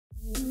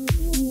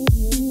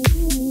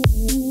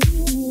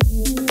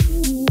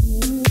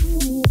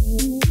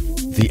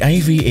The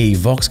AVE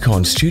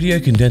VOXCON Studio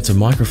Condenser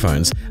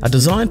microphones are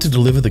designed to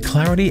deliver the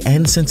clarity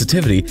and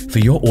sensitivity for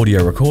your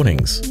audio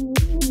recordings.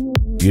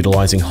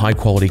 Utilizing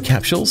high-quality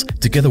capsules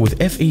together with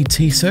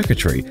FET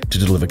circuitry to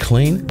deliver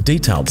clean,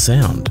 detailed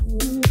sound.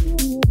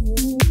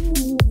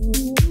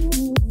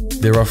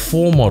 There are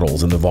 4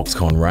 models in the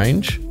VOXCON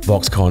range: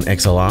 VOXCON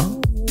XLR,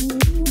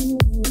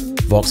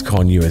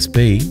 VOXCON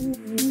USB,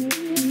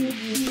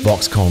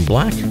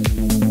 VOXCON-BLK,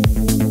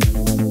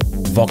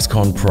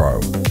 VOXCON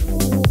Pro.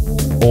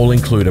 All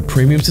include a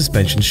premium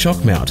suspension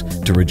shock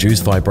mount to reduce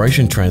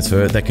vibration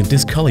transfer that can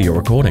discolor your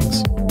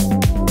recordings.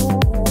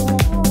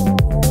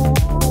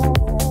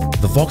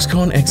 The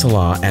VOXCON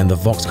XLR and the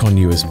VOXCON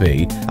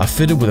USB are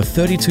fitted with a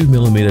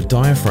 32mm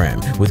diaphragm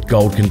with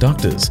gold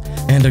conductors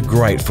and are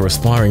great for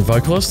aspiring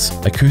vocalists,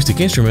 acoustic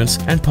instruments,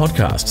 and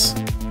podcasts.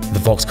 The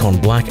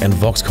VOXCON-BLK and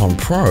VOXCON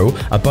Pro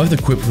are both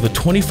equipped with a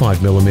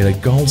 25mm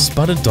Gold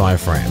Sputtered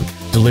diaphragm,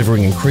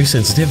 delivering increased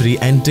sensitivity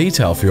and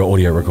detail for your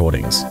audio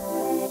recordings.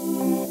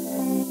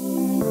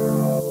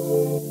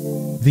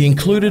 The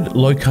included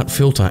low-cut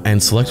filter and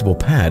selectable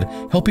pad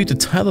help you to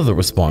tailor the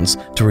response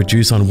to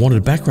reduce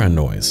unwanted background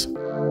noise.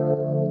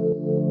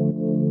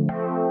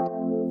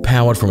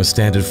 Powered from a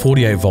standard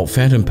 48-volt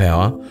phantom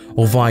power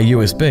or via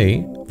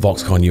USB,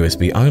 VOXCON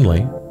USB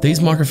only,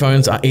 these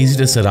microphones are easy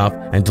to set up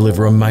and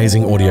deliver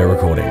amazing audio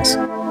recordings.